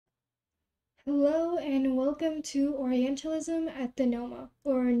Hello and welcome to Orientalism at the NOMA,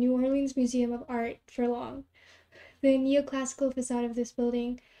 or New Orleans Museum of Art for long. The neoclassical facade of this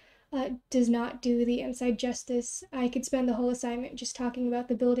building does not do the inside justice. I could spend the whole assignment just talking about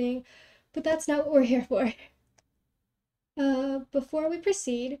the building, but that's not what we're here for. Before we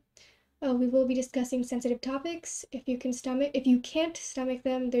proceed, we will be discussing sensitive topics. If you can't stomach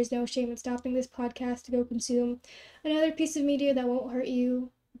them, there's no shame in stopping this podcast to go consume another piece of media that won't hurt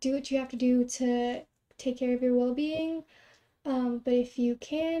you. Do what you have to do to take care of your well-being. But if you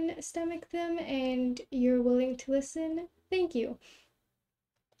can stomach them and you're willing to listen, thank you.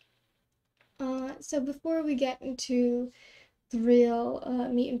 So before we get into the real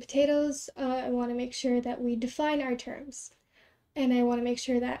meat and potatoes, I want to make sure that we define our terms, and I want to make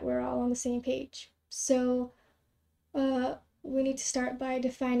sure that we're all on the same page. So we need to start by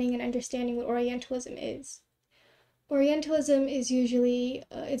defining and understanding what Orientalism is. Orientalism is usually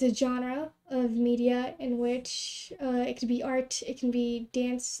it's a genre of media in which it could be art, it can be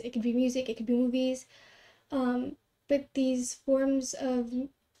dance, it can be music, it could be movies. But these forms of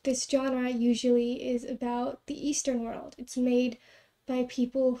this genre usually is about the Eastern world. It's made by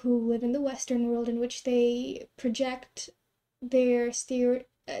people who live in the Western world, in which they project their a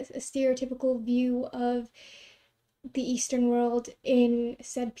stereotypical view of the Eastern world in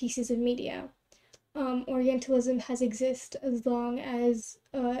said pieces of media. Orientalism has existed as long as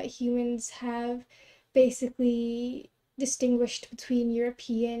humans have basically distinguished between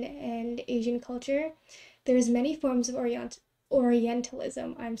European and Asian culture. There's many forms of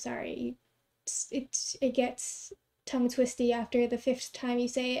Orientalism. I'm sorry, it gets tongue twisty after the fifth time you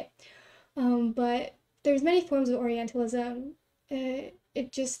say it. But there's many forms of Orientalism.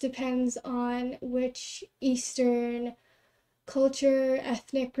 It just depends on which Eastern culture,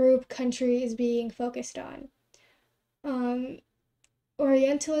 ethnic group, country is being focused on. Um,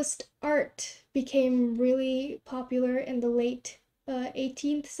 Orientalist art became really popular in the late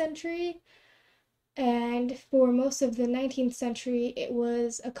 18th century, and for most of the 19th century, it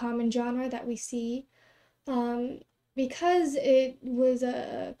was a common genre that we see. Um, because it was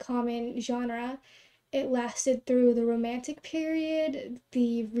a common genre, it lasted through the Romantic period,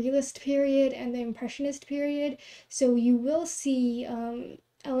 the Realist period, and the Impressionist period. So you will see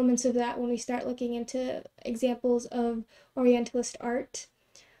elements of that when we start looking into examples of Orientalist art.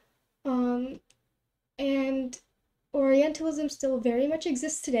 Um, and Orientalism still very much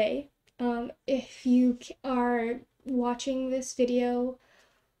exists today. If you are watching this video,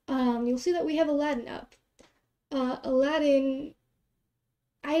 you'll see that we have Aladdin up. Aladdin,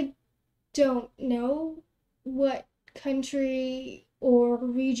 I don't know what country or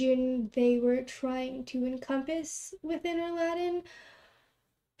region they were trying to encompass within Aladdin,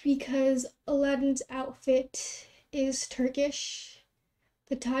 because Aladdin's outfit is Turkish,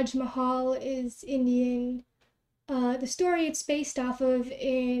 the Taj Mahal is Indian. The story it's based off of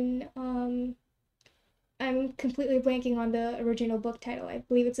in I'm completely blanking on the original book title. I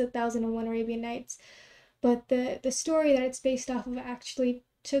believe it's 1001 Arabian Nights, but the story that it's based off of actually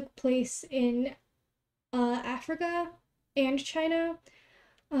took place in Africa and China.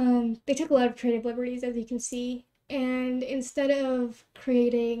 They took a lot of creative liberties, as you can see, and instead of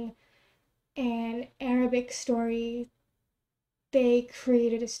creating an Arabic story, they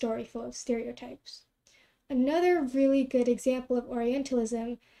created a story full of stereotypes. Another really good example of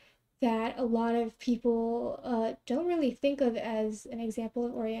Orientalism that a lot of people don't really think of as an example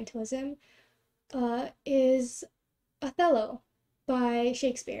of Orientalism is Othello by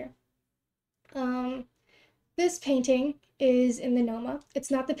Shakespeare. Um, This painting is in the NOMA.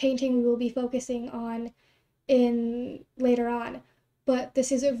 It's not the painting we will be focusing on in later on, but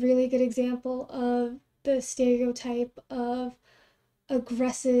this is a really good example of the stereotype of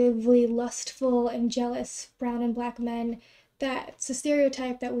aggressively lustful and jealous brown and black men. That's a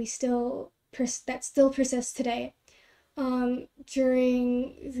stereotype that that still persists today.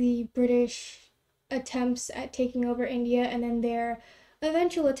 During the British attempts at taking over India, and then their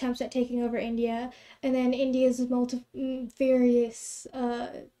eventual attempts at taking over India, and then India's various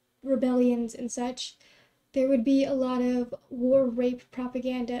rebellions and such, there would be a lot of war rape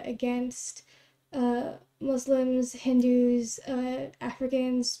propaganda against Muslims, Hindus,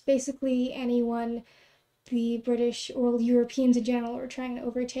 Africans, basically anyone the British or Europeans in general were trying to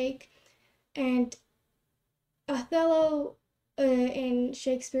overtake. And Othello, in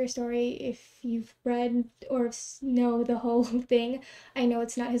Shakespeare's story, if you've read or know the whole thing, I know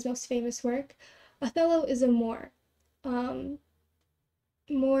it's not his most famous work. Othello is a Moor. Um,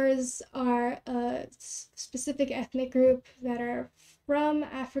 Moors are a specific ethnic group that are from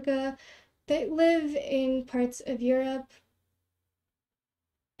Africa that live in parts of Europe,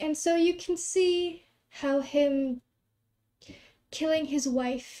 And so you can see how him killing his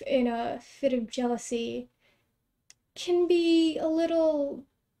wife in a fit of jealousy can be a little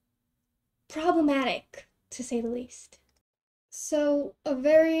problematic, to say the least. So, a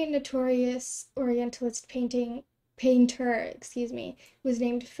very notorious Orientalist painter, was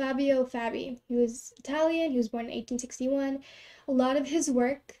named Fabio Fabi. He was Italian. He was born in 1861. A lot of his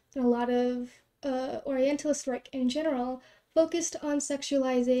work and a lot of Orientalist work in general focused on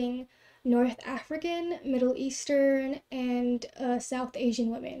sexualizing North African, Middle Eastern, and South Asian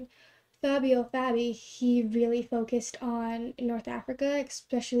women. Fabio Fabi, he really focused on North Africa,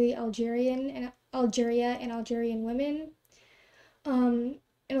 especially Algeria and Algerian women. In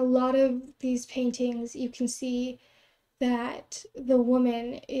a lot of these paintings, you can see that the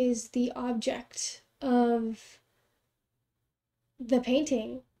woman is the object of the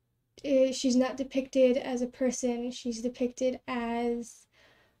painting. She's not depicted as a person, she's depicted as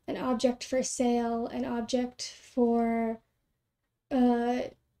an object for sale, an object for uh,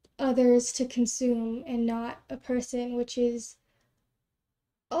 others to consume, and not a person, which is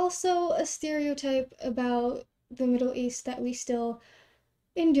also a stereotype about the Middle East that we still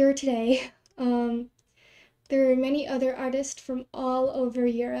endure today. There are many other artists from all over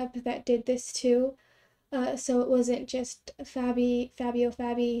Europe that did this too. So it wasn't just Fabio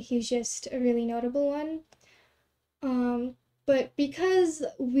Fabi, he's just a really notable one. But because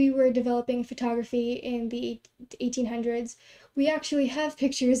we were developing photography in the 1800s, we actually have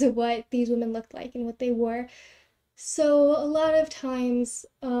pictures of what these women looked like and what they wore. So a lot of times,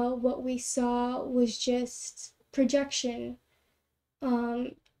 what we saw was just projection,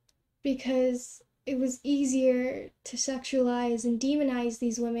 um, because it was easier to sexualize and demonize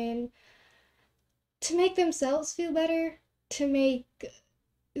these women to make themselves feel better, to make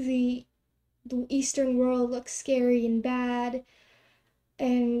the the Eastern world look scary and bad.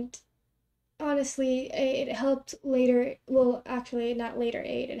 And honestly, it helped later, well, actually, not later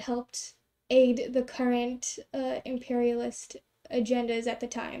aid, it helped aid the current imperialist agendas at the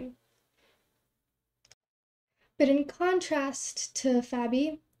time. But in contrast to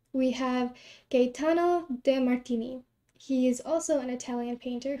Fabi, we have Gaetano de Martini. He is also an Italian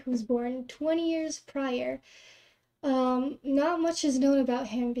painter who was born 20 years prior. Not much is known about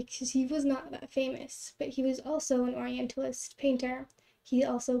him because he was not that famous, but he was also an Orientalist painter. He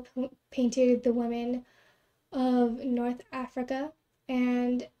also painted the women of North Africa,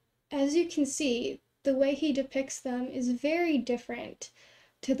 and as you can see, the way he depicts them is very different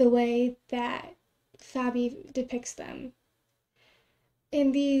to the way that Fabi depicts them.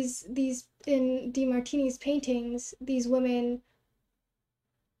 In De Martini's paintings, these women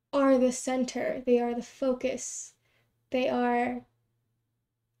are the center, they are the focus, they are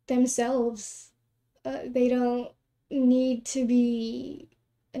themselves. They don't need to be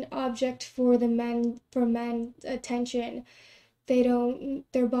an object for men's attention.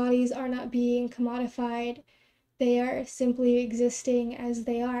 Their bodies are not being commodified. They are simply existing as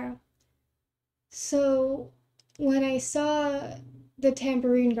they are. So when I saw the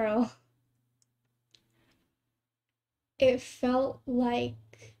Tambourine Girl, it felt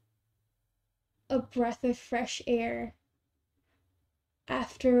like a breath of fresh air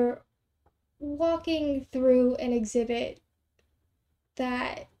after walking through an exhibit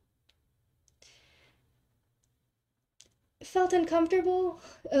that felt uncomfortable,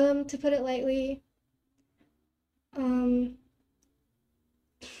 to put it lightly. Um,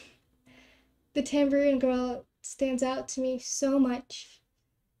 the Tambourine Girl stands out to me so much,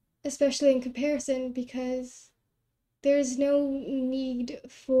 especially in comparison, because there's no need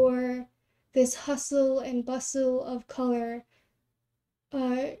for this hustle and bustle of color.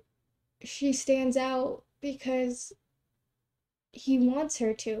 Uh, she stands out because he wants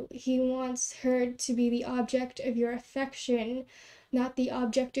her to. He wants her to be the object of your affection, not the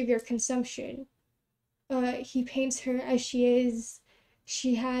object of your consumption. He paints her as she is.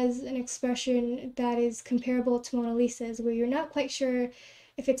 She has an expression that is comparable to Mona Lisa's, where you're not quite sure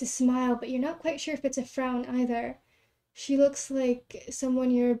if it's a smile, but you're not quite sure if it's a frown either. She looks like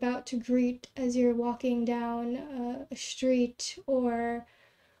someone you're about to greet as you're walking down a street, or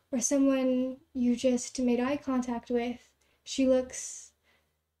someone you just made eye contact with. She looks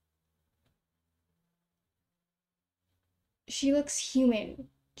she looks human.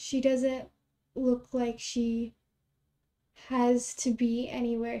 She doesn't look like she has to be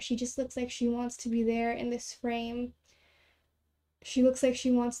anywhere. She just looks like she wants to be there in this frame. She looks like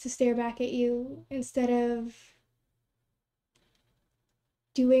she wants to stare back at you instead of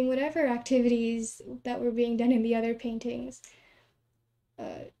doing whatever activities that were being done in the other paintings.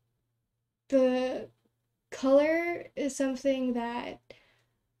 The color is something that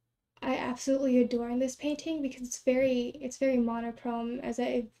absolutely adore in this painting because it's very monochrome, as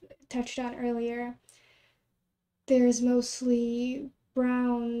I've touched on earlier. There's mostly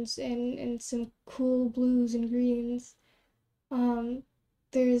browns and some cool blues and greens. Um,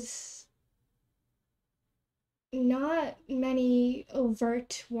 there's not many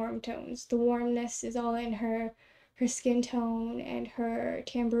overt warm tones. The warmness is all in her skin tone and her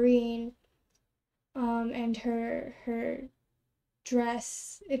tambourine, and her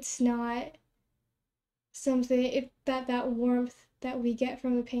dress. It's not something that warmth that we get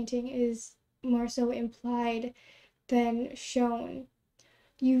from the painting is more so implied than shown.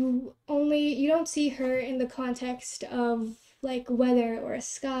 You don't see her in the context of like weather or a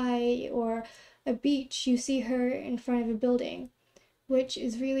sky or a beach. You see her in front of a building, which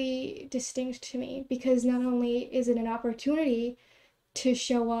is really distinct to me because not only is it an opportunity to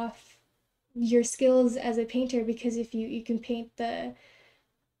show off your skills as a painter, because if you can paint the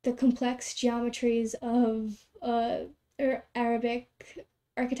complex geometries of Arabic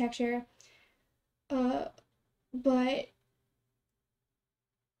architecture, uh, but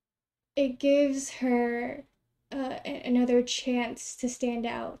it gives her another chance to stand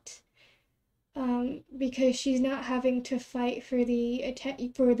out, because she's not having to fight for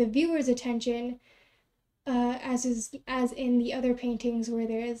the viewer's attention, as in the other paintings where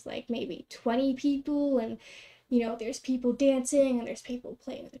there's like maybe 20 people, and there's people dancing and there's people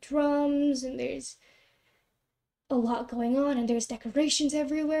playing the drums and there's a lot going on and there's decorations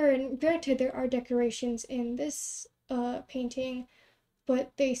everywhere. And granted, there are decorations in this painting,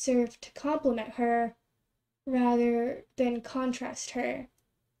 but they serve to complement her rather than contrast her.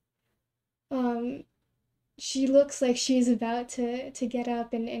 Um, she looks like she's about to get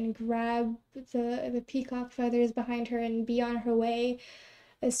up and grab the peacock feathers behind her and be on her way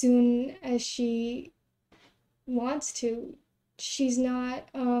as soon as she wants to. She's not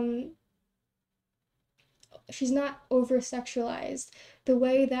she's not over sexualized. The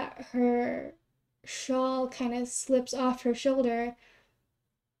way that her shawl kind of slips off her shoulder,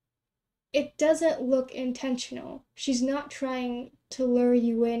 it doesn't look intentional. She's not trying to lure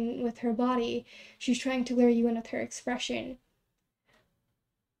you in with her body. She's trying to lure you in with her expression.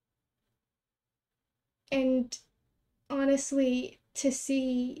 And honestly, to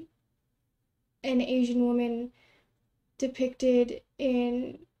see an Asian woman depicted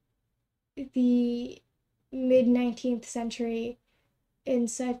in the mid 19th century in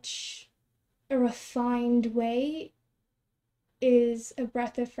such a refined way is a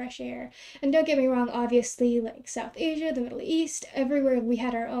breath of fresh air. And don't get me wrong, obviously, like South Asia, the Middle East, everywhere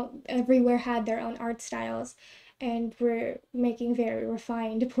had their own art styles, and we're making very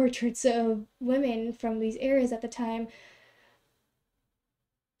refined portraits of women from these eras at the time.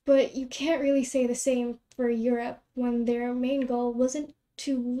 But you can't really say the same for Europe when their main goal wasn't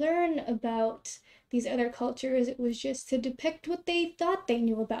to learn about these other cultures, it was just to depict what they thought they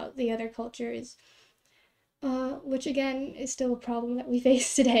knew about the other cultures. Which again is still a problem that we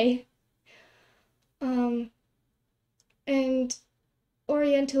face today. Um, and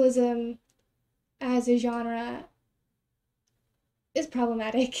Orientalism as a genre is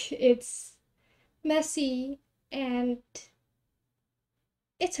problematic. It's messy and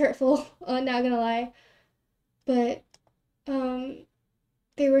it's hurtful, I'm not gonna lie. But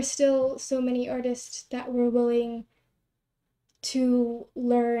there were still so many artists that were willing to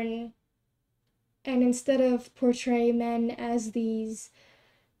learn, and instead of portray men as these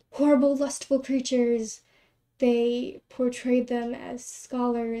horrible, lustful creatures, they portrayed them as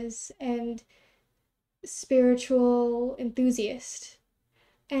scholars and spiritual enthusiasts.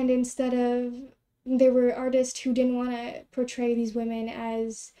 And instead of, there were artists who didn't want to portray these women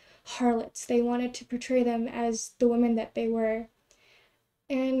as harlots, they wanted to portray them as the women that they were.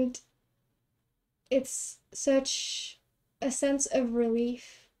 And it's such a sense of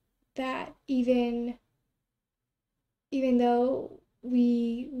relief that even though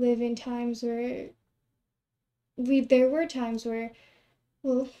we live in times where there were times where,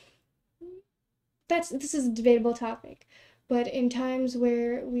 well, this is a debatable topic, but in times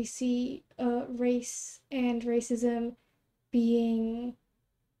where we see race and racism being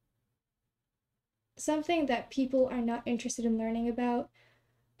something that people are not interested in learning about,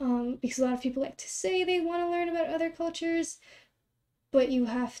 because a lot of people like to say they want to learn about other cultures, but you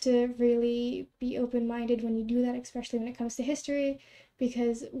have to really be open-minded when you do that, especially when it comes to history,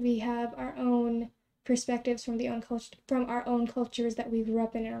 because we have our own perspectives from our own cultures that we grew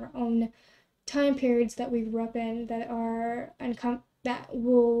up in, and our own time periods that we grew up in that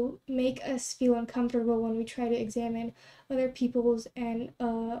will make us feel uncomfortable when we try to examine other people's and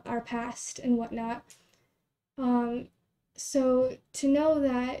our past and whatnot. So to know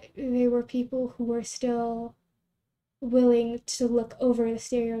that they were people who were still willing to look over the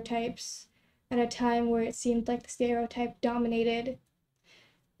stereotypes at a time where it seemed like the stereotype dominated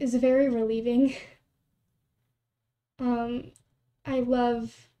is very relieving. Um, I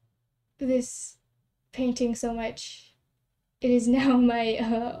love this painting so much. It is now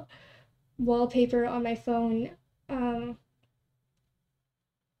my wallpaper on my phone. Um,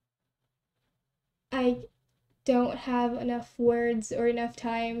 I don't have enough words or enough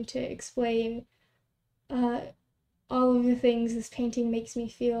time to explain uh, all of the things this painting makes me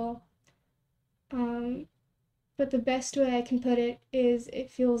feel. Um, but the best way I can put it is it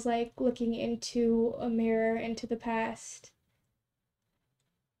feels like looking into a mirror into the past.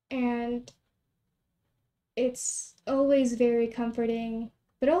 And it's always very comforting,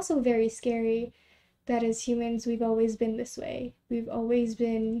 but also very scary that as humans, we've always been this way. We've always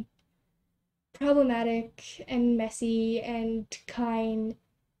been problematic and messy and kind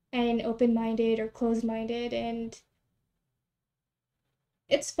and open minded or closed minded. And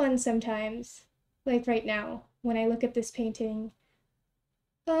it's fun sometimes, like right now, when I look at this painting.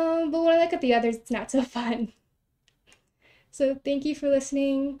 But when I look at the others, it's not so fun. So thank you for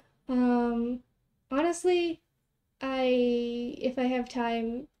listening. Honestly, if I have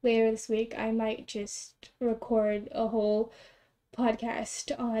time later this week, I might just record a whole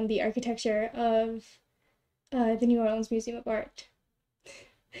podcast on the architecture of the New Orleans Museum of Art.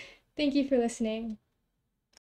 Thank you for listening.